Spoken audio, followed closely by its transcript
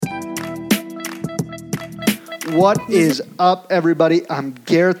What is up, everybody? I'm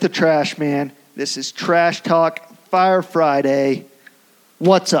Garrett the Trash Man. This is Trash Talk Fire Friday.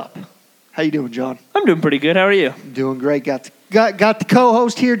 What's up? How you doing, John? I'm doing pretty good. How are you? Doing great. Got the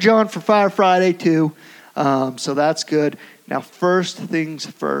co-host here, John, for Fire Friday too. So that's good. Now, first things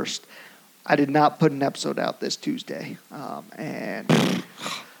first. I did not put an episode out this Tuesday, and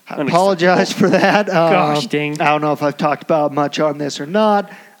I apologize for that. Gosh dang. I don't know if I've talked about much on this or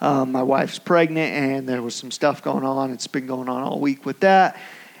not. My wife's pregnant, and there was some stuff going on. It's been going on all week with that,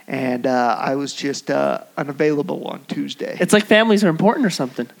 and I was just unavailable on Tuesday. It's like families are important or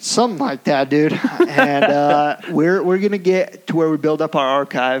something. Something like that, dude. And we're gonna get to where we build up our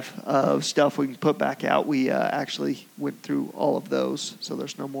archive of stuff we can put back out. We actually went through all of those, so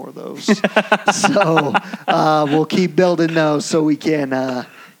there's no more of those. So we'll keep building those so we can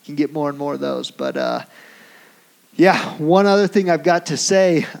get more and more of those. But yeah, one other thing I've got to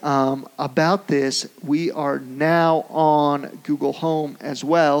say about this, we are now on Google Home as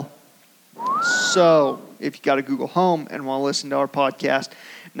well. So if you got a Google Home and want to listen to our podcast,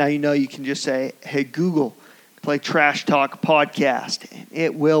 now you know you can just say, hey, Google, play Trash Talk Podcast, and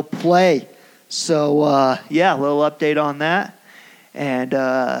it will play. So, yeah, a little update on that. And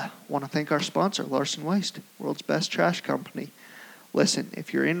want to thank our sponsor, Larson Waste, world's best trash company. Listen,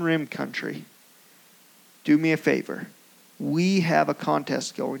 if you're in Rim Country, do me a favor. We have a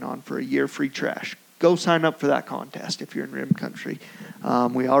contest going on for a year free trash. Go sign up for that contest if you're in Rim Country.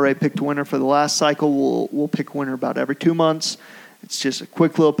 We already picked a winner for the last cycle. We'll pick a winner about every 2 months. It's just a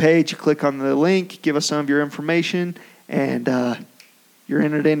quick little page. You click on the link, give us some of your information, and you're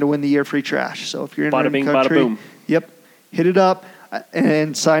entered in to win the year free trash. So if you're in Rim Country, bada boom. Yep, hit it up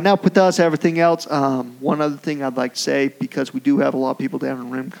and sign up with us. Everything else. One other thing I'd like to say, because we do have a lot of people down in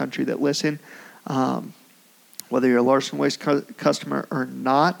Rim Country that listen. Whether you're a Larson Waste customer or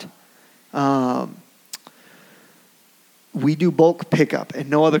not, we do bulk pickup, and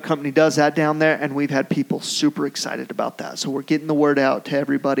no other company does that down there, and we've had people super excited about that. So we're getting the word out to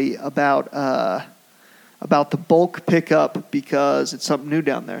everybody about the bulk pickup because it's something new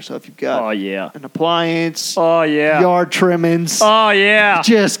down there. So if you've got an appliance, yard trimmings,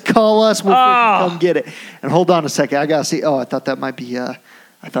 just call us. We'll come get it. And hold on a second. I got to see. I thought that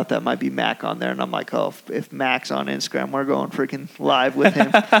might be Mac on there, and I'm like, if Mac's on Instagram, we're going freaking live with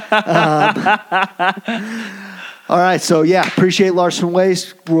him. All right, so yeah, appreciate Larson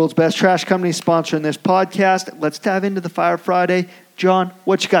Waste, world's best trash company, sponsoring this podcast. Let's dive into the Fire Friday. John,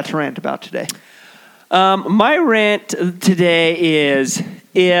 what you got to rant about today? My rant today is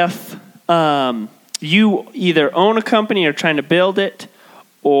if you either own a company or trying to build it,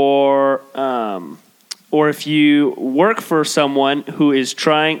 or if you work for someone who is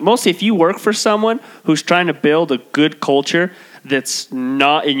mostly if you work for someone who's trying to build a good culture that's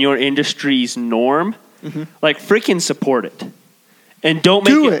not in your industry's norm, like freaking support it. And don't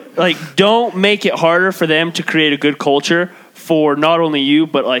make it harder for them to create a good culture for not only you,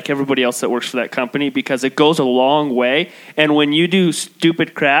 but like everybody else that works for that company, because it goes a long way. And when you do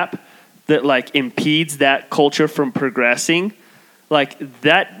stupid crap that like impedes that culture from progressing, like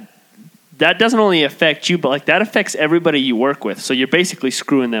that doesn't only affect you, but like that affects everybody you work with. So you're basically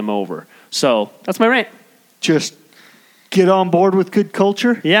screwing them over. So that's my rant. Just get on board with good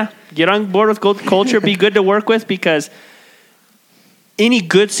culture. Yeah, get on board with good culture. Be good to work with, because any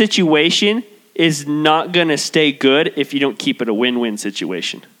good situation is not going to stay good if you don't keep it a win-win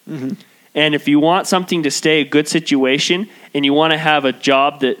situation. Mm-hmm. And if you want something to stay a good situation and you want to have a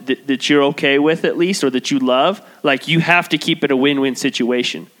job that you're okay with at least, or that you love, like you have to keep it a win-win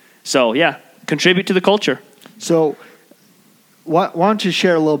situation. So, yeah, contribute to the culture. So, why don't you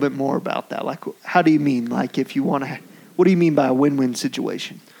share a little bit more about that? Like, how do you mean? Like, if you want to, what do you mean by a win-win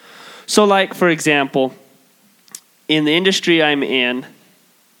situation? So, like, for example, in the industry I'm in,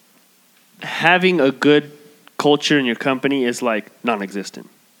 having a good culture in your company is, like, non-existent.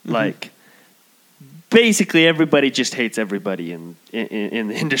 Mm-hmm. Like, basically everybody just hates everybody in the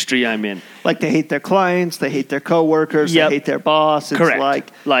industry I'm in. Like they hate their clients, they hate their coworkers, They hate their boss. It's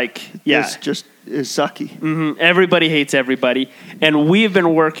correct. This just is sucky. Mm-hmm. Everybody hates everybody, and we've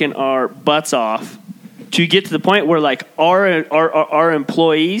been working our butts off to get to the point where like our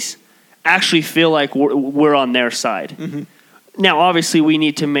employees actually feel like we're on their side. Mm-hmm. Now, obviously, we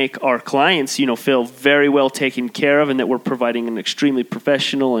need to make our clients, feel very well taken care of, and that we're providing an extremely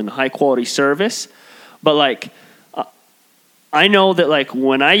professional and high quality service. But like, I know that like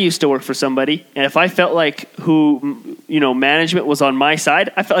when I used to work for somebody, and if I felt like management was on my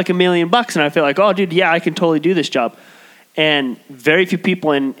side, I felt like $1 million, and I felt like, oh, dude, yeah, I can totally do this job. And very few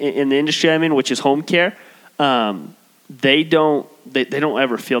people in the industry I'm in, which is home care, they don't they don't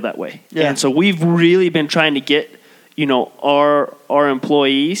ever feel that way. Yeah. And so we've really been trying to get, our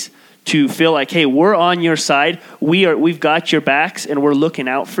employees to feel like, hey, we're on your side. We've got your backs and we're looking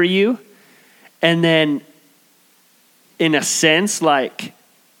out for you. And then in a sense, like,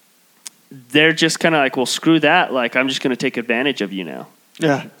 they're just kind of like, well, screw that. Like, I'm just going to take advantage of you now.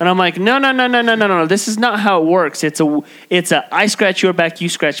 Yeah. And I'm like, no. This is not how it works. It's a I scratch your back, you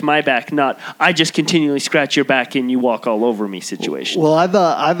scratch my back, not I just continually scratch your back and you walk all over me situation. Well,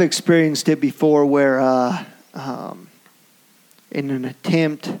 I've experienced it before where in an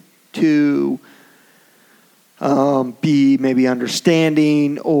attempt to be maybe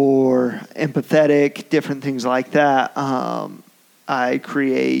understanding or empathetic, different things like that, I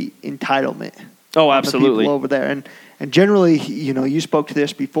create entitlement. Oh, on the absolutely. people over there. And generally, you spoke to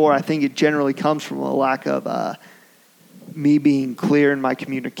this before. I think it generally comes from a lack of me being clear in my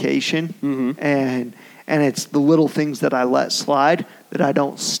communication, and it's the little things that I let slide that I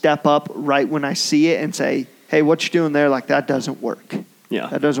don't step up right when I see it and say, "Hey, what you're doing there, like that doesn't work. Yeah,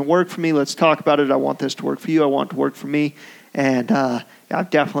 that doesn't work for me. Let's talk about it. I want this to work for you. I want it to work for me." And I've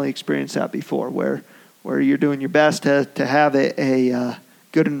definitely experienced that before, where you're doing your best to have it a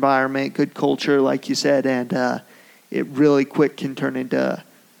good environment, good culture, like you said, and it really quick can turn into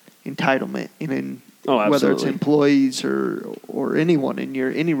entitlement whether it's employees or anyone in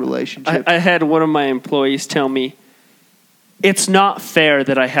any relationship. I had one of my employees tell me, it's not fair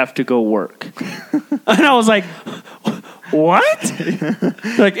that I have to go work. And I was like, what?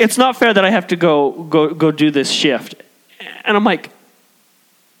 Like, it's not fair that I have to go do this shift. And I'm like,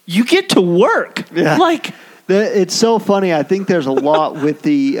 you get to work. Yeah. Like, it's so funny. I think there's a lot with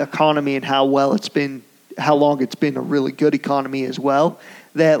the economy and how long it's been a really good economy as well,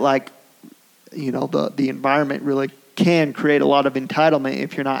 that the environment really can create a lot of entitlement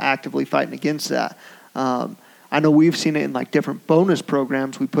if you're not actively fighting against that. I know we've seen it in like different bonus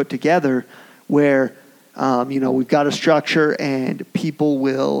programs we put together where, we've got a structure and people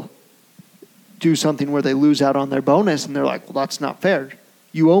will do something where they lose out on their bonus and they're like, well, that's not fair.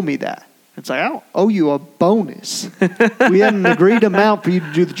 You owe me that. It's like, I don't owe you a bonus. We had an agreed amount for you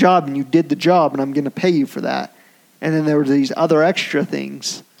to do the job, and you did the job, and I'm going to pay you for that. And then there were these other extra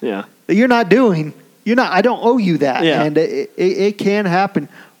things that you're not doing. I don't owe you that. Yeah. And it can happen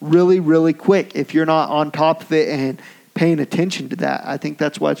really, really quick if you're not on top of it and paying attention to that. I think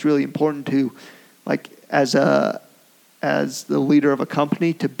that's why it's really important to, like, as the leader of a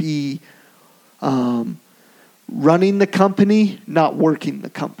company, to be running the company, not working the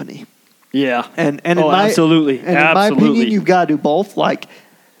company. Yeah. And absolutely. And in my opinion, you've got to do both. Like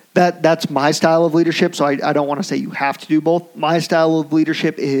that's my style of leadership. So I don't want to say you have to do both. My style of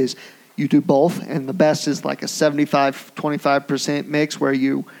leadership is you do both. And the best is like a 75-25% mix where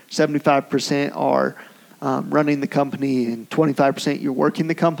 75% are running the company and 25% you're working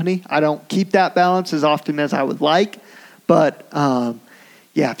the company. I don't keep that balance as often as I would like. But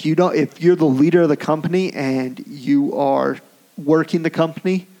if you're the leader of the company and you are working the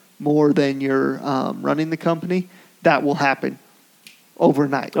company more than you're running the company, that will happen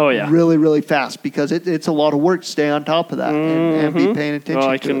overnight. Oh, yeah. Really, really fast because it's a lot of work to stay on top of that and be paying attention to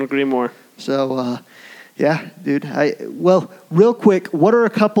it. I couldn't agree more. So, dude. Real quick, what are a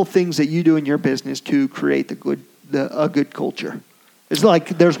couple things that you do in your business to create a good culture? It's like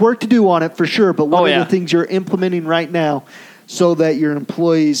there's work to do on it for sure, but what are the things you're implementing right now so that your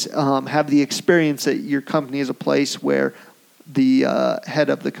employees have the experience that your company is a place where the head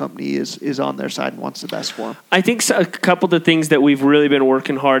of the company is on their side and wants the best for them? I think a couple of the things that we've really been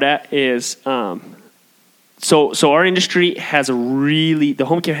working hard at is so our industry has the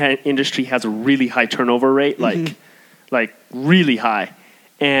home care industry has a really high turnover rate, like really high,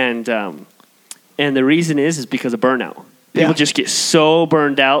 and the reason is because of burnout. People just get so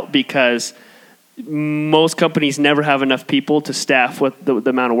burned out because most companies never have enough people to staff with the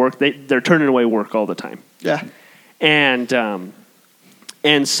amount of work. They're turning away work all the time. Yeah. And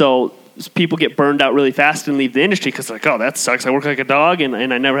so people get burned out really fast and leave the industry because they're like, oh, that sucks. I work like a dog and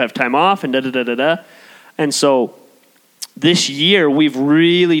I never have time off and da-da-da-da-da. And so this year we've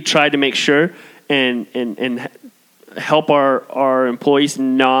really tried to make sure and help our employees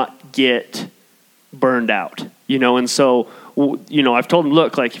not get burned out, And so, I've told them,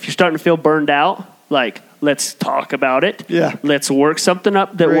 look, like if you're starting to feel burned out, like let's talk about it. Yeah. Let's work something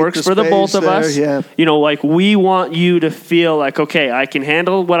up that works for the both of us. Yeah. Like we want you to feel like, okay, I can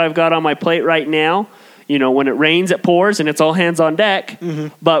handle what I've got on my plate right now. When it rains, it pours and it's all hands on deck,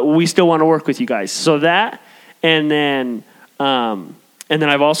 but we still want to work with you guys. So that, and then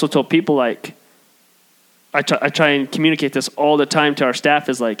I've also told people like, I try and communicate this all the time to our staff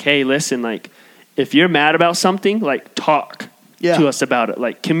is like, hey, listen, like if you're mad about something, like talk. to us about it.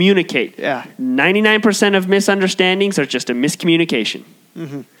 Like, communicate. Yeah. 99% of misunderstandings are just a miscommunication.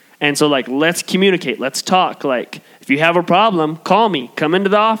 Mm-hmm. And so, like, let's communicate. Let's talk. Like, if you have a problem, call me. Come into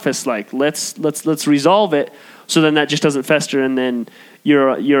the office. Like, let's resolve it. So then that just doesn't fester, and then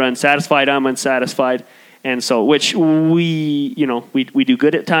you're unsatisfied. I'm unsatisfied, and so which we do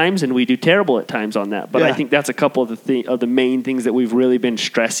good at times, and we do terrible at times on that. But I think that's a couple of the main things that we've really been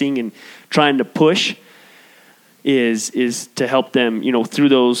stressing and trying to push is to help them, through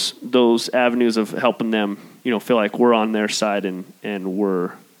those avenues of helping them, feel like we're on their side and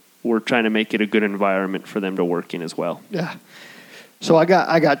we're trying to make it a good environment for them to work in as well. Yeah. So I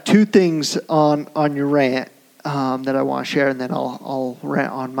got two things on your rant that I want to share, and then I'll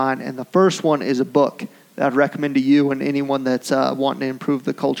rant on mine. And the first one is a book that I'd recommend to you and anyone that's wanting to improve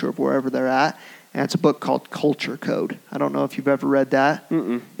the culture of wherever they're at. And it's a book called Culture Code. I don't know if you've ever read that.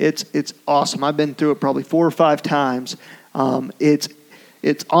 Mm-mm. It's awesome. I've been through it probably 4 or 5 times.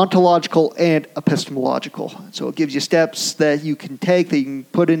 It's ontological and epistemological. So it gives you steps that you can take, that you can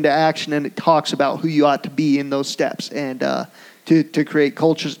put into action, and it talks about who you ought to be in those steps. And to create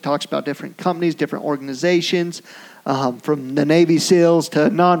cultures, it talks about different companies, different organizations, from the Navy SEALs to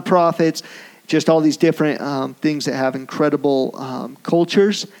nonprofits, just all these different things that have incredible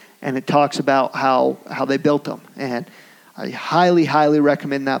cultures. And it talks about how they built them. And I highly, highly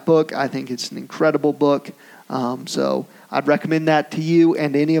recommend that book. I think it's an incredible book. So I'd recommend that to you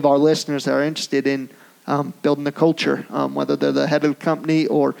and any of our listeners that are interested in building a culture, whether they're the head of a company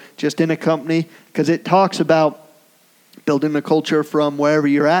or just in a company, because it talks about building a culture from wherever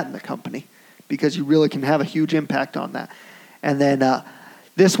you're at in the company, because you really can have a huge impact on that. And then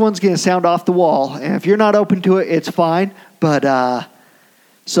this one's going to sound off the wall. And if you're not open to it, it's fine. But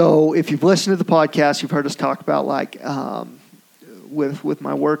so if you've listened to the podcast, you've heard us talk about, like, with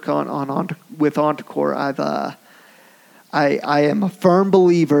my work with Ontocore, I am a firm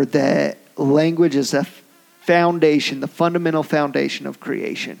believer that language is a foundation, the fundamental foundation of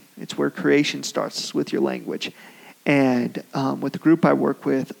creation. It's where creation starts, with your language. And with the group I work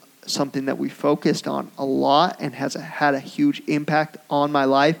with, something that we focused on a lot and has had a huge impact on my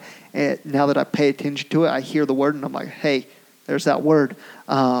life. And now that I pay attention to it, I hear the word and I'm like, hey, there's that word.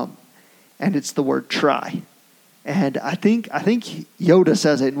 And it's the word try. And I think Yoda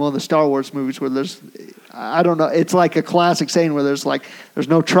says it in one of the Star Wars movies where there's, I don't know, it's like a classic saying where there's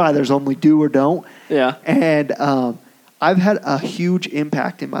no try, there's only do or don't. Yeah. And I've had a huge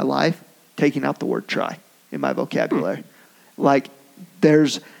impact in my life taking out the word try in my vocabulary. Like,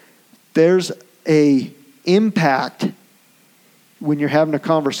 there's a impact when you're having a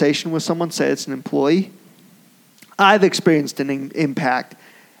conversation with someone, say it's an employee. I've experienced an impact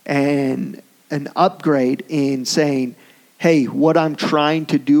and an upgrade in saying, hey, what I'm trying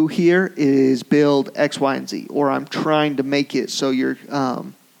to do here is build X, Y, and Z, or I'm trying to make it so you're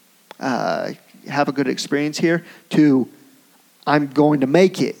have a good experience here, to I'm going to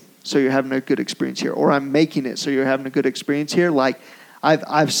make it so you're having a good experience here, or I'm making it so you're having a good experience here. Like,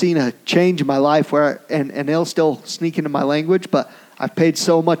 I've seen a change in my life where, and it'll still sneak into my language, but I've paid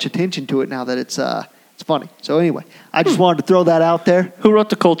so much attention to it now that it's funny. So anyway, I just wanted to throw that out there. Who wrote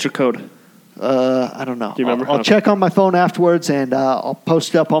the Culture Code? I don't know. Do you remember? I'll check on my phone afterwards, and I'll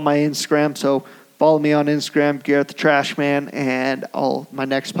post it up on my Instagram. So follow me on Instagram, Garrett the Trash Man, and my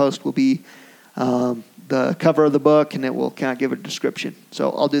next post will be the cover of the book, and it will kind of give a description. So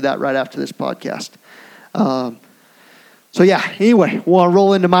I'll do that right after this podcast. So yeah, anyway, we'll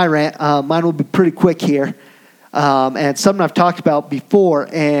roll into my rant. Mine will be pretty quick here. And it's something I've talked about before,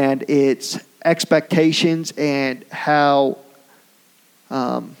 and it's expectations and how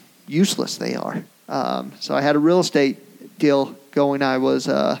useless they are. So I had a real estate deal going I was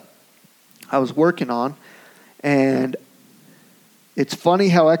working on, and it's funny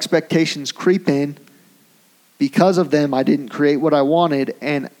how expectations creep in. Because of them, I didn't create what I wanted,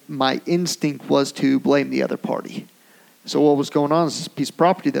 and my instinct was to blame the other party. So what was going on is this piece of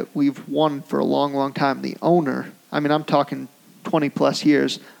property that we've wanted for a long, long time. The owner, I mean, I'm talking 20 plus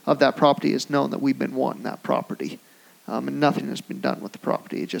years of that property, has known that we've been wanting that property. And nothing has been done with the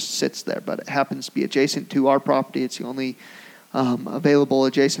property. It just sits there, but it happens to be adjacent to our property. It's the only available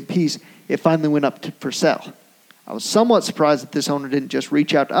adjacent piece. It finally went up for sale. I was somewhat surprised that this owner didn't just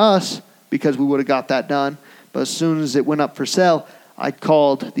reach out to us, because we would have got that done. But as soon as it went up for sale, I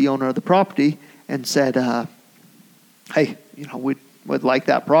called the owner of the property and said, hey, we'd like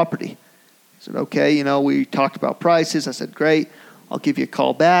that property. He said, okay, we talked about prices. I said, great, I'll give you a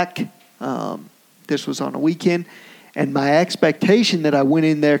call back. This was on a weekend. And my expectation that I went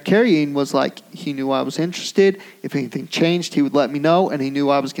in there carrying was like, he knew I was interested. If anything changed, he would let me know. And he knew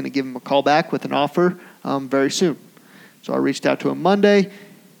I was going to give him a call back with an offer very soon. So I reached out to him Monday,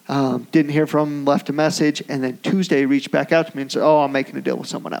 didn't hear from him, left a message, and then Tuesday he reached back out to me and said, I'm making a deal with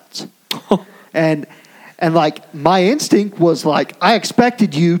someone else. And like my instinct was like, I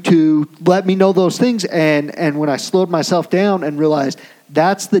expected you to let me know those things. And when I slowed myself down and realized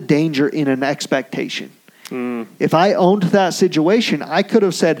that's the danger in an expectation. If I owned that situation, I could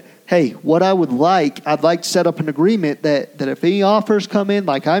have said, hey, what I'd like to set up an agreement that if any offers come in,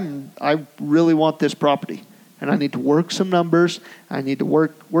 like I really want this property and I need to work some numbers. I need to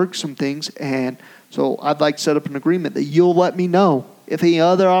work some things. And so I'd like to set up an agreement that you'll let me know if any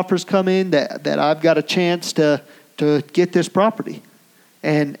other offers come in that I've got a chance to get this property.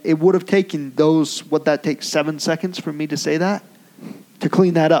 And it would have taken what that takes 7 seconds for me to say that, to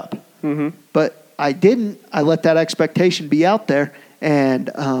clean that up. Mm-hmm. But I didn't. I let that expectation be out there, and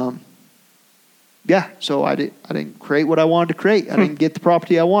so I didn't create what I wanted to create. I didn't get the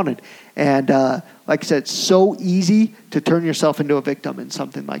property I wanted, and like I said, it's so easy to turn yourself into a victim in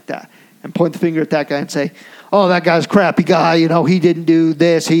something like that, and point the finger at that guy and say, "Oh, that guy's a crappy guy. He didn't do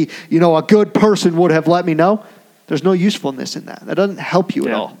this. A good person would have let me know." There's no usefulness in that. That doesn't help you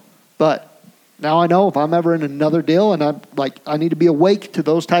at all. But now I know if I'm ever in another deal and I need to be awake to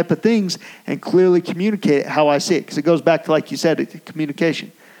those type of things and clearly communicate how I see it. Because it goes back to, like you said,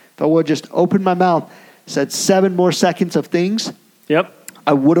 communication. If I would just open my mouth, said 7 more seconds of things,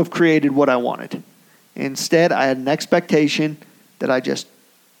 I would have created what I wanted. Instead, I had an expectation that I just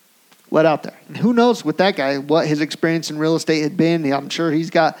let out there. And who knows with that guy what his experience in real estate had been. I'm sure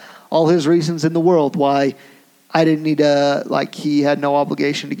he's got all his reasons in the world why I didn't need he had no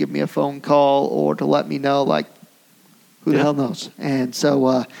obligation to give me a phone call or to let me know, who the hell knows? And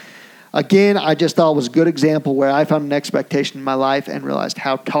so, again, I just thought it was a good example where I found an expectation in my life and realized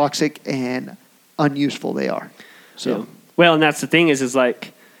how toxic and unuseful they are. So, well, and that's the thing is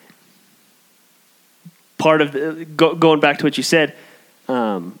part of going back to what you said,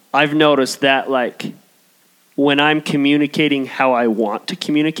 I've noticed that, when I'm communicating how I want to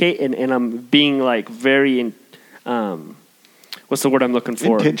communicate and I'm being, very what's the word I'm looking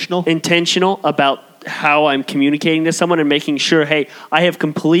for? Intentional about how I'm communicating to someone and making sure, hey, I have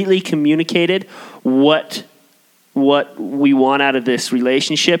completely communicated what we want out of this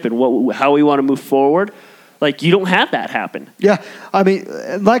relationship and how we want to move forward. You don't have that happen. Yeah. I mean,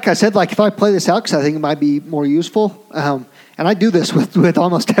 like I said, if I play this out, because I think it might be more useful, and I do this with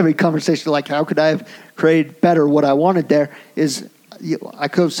almost every conversation, how could I have created better what I wanted there is I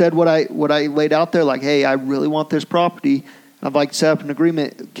could have said what I laid out there, hey, I really want this property. I'd like to set up an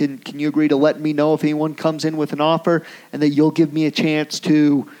agreement. Can you agree to let me know if anyone comes in with an offer and that you'll give me a chance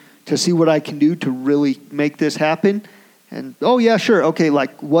to see what I can do to really make this happen? And, oh, yeah, sure. Okay,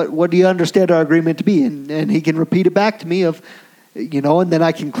 what do you understand our agreement to be? And he can repeat it back to me and then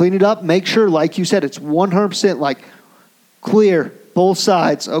I can clean it up, make sure, like you said, it's 100% clear, both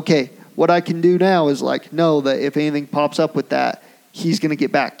sides. Okay, what I can do now is know that if anything pops up with that, he's going to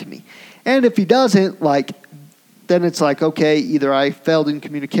get back to me. And if he doesn't, then it's okay, either I failed in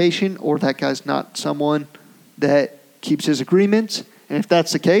communication or that guy's not someone that keeps his agreements. And if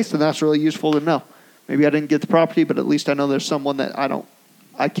that's the case, then that's really useful to know. Maybe I didn't get the property, but at least I know there's someone that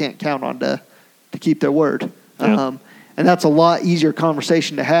I can't count on to keep their word. Yeah. And that's a lot easier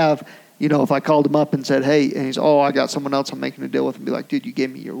conversation to have, if I called him up and said, hey, and he's, I got someone else I'm making a deal with, and be like, dude, you gave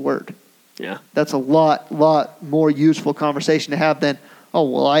me your word. Yeah. That's a lot more useful conversation to have than,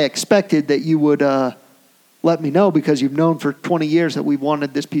 I expected that you would let me know because you've known for 20 years that we've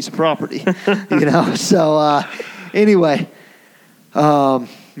wanted this piece of property. So anyway,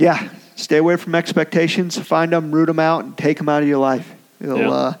 stay away from expectations, find them, root them out, and take them out of your life.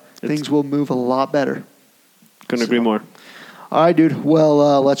 Things will move a lot better. Couldn't agree more. All right, dude.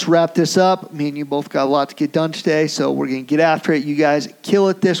 Well, let's wrap this up. Me and you both got a lot to get done today, so we're going to get after it. You guys kill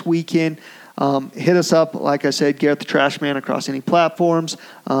it this weekend. Hit us up, like I said, Garrett the Trash Man across any platforms.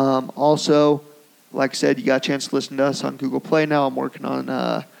 Also, like I said, you got a chance to listen to us on Google Play now. I'm working on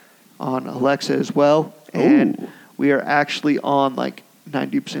Alexa as well. And we are actually on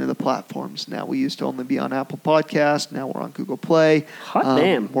 90% of the platforms now. We used to only be on Apple Podcasts. Now we're on Google Play. Hot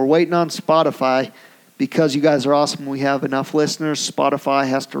damn. We're waiting on Spotify. Because you guys are awesome, we have enough listeners. Spotify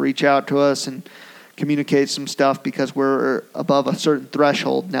has to reach out to us and communicate some stuff because we're above a certain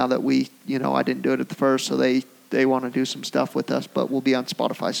threshold now that I didn't do it at the first, so they want to do some stuff with us, but we'll be on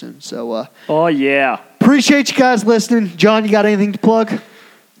Spotify soon. So, oh yeah, appreciate you guys listening. John, you got anything to plug?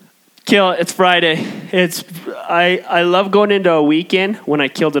 Kill it. It's Friday. I love going into a weekend when I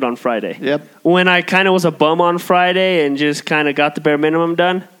killed it on Friday. Yep. When I kind of was a bum on Friday and just kind of got the bare minimum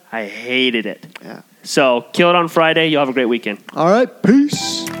done, I hated it. Yeah. So kill it on Friday. You'll have a great weekend. All right.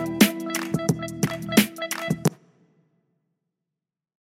 Peace.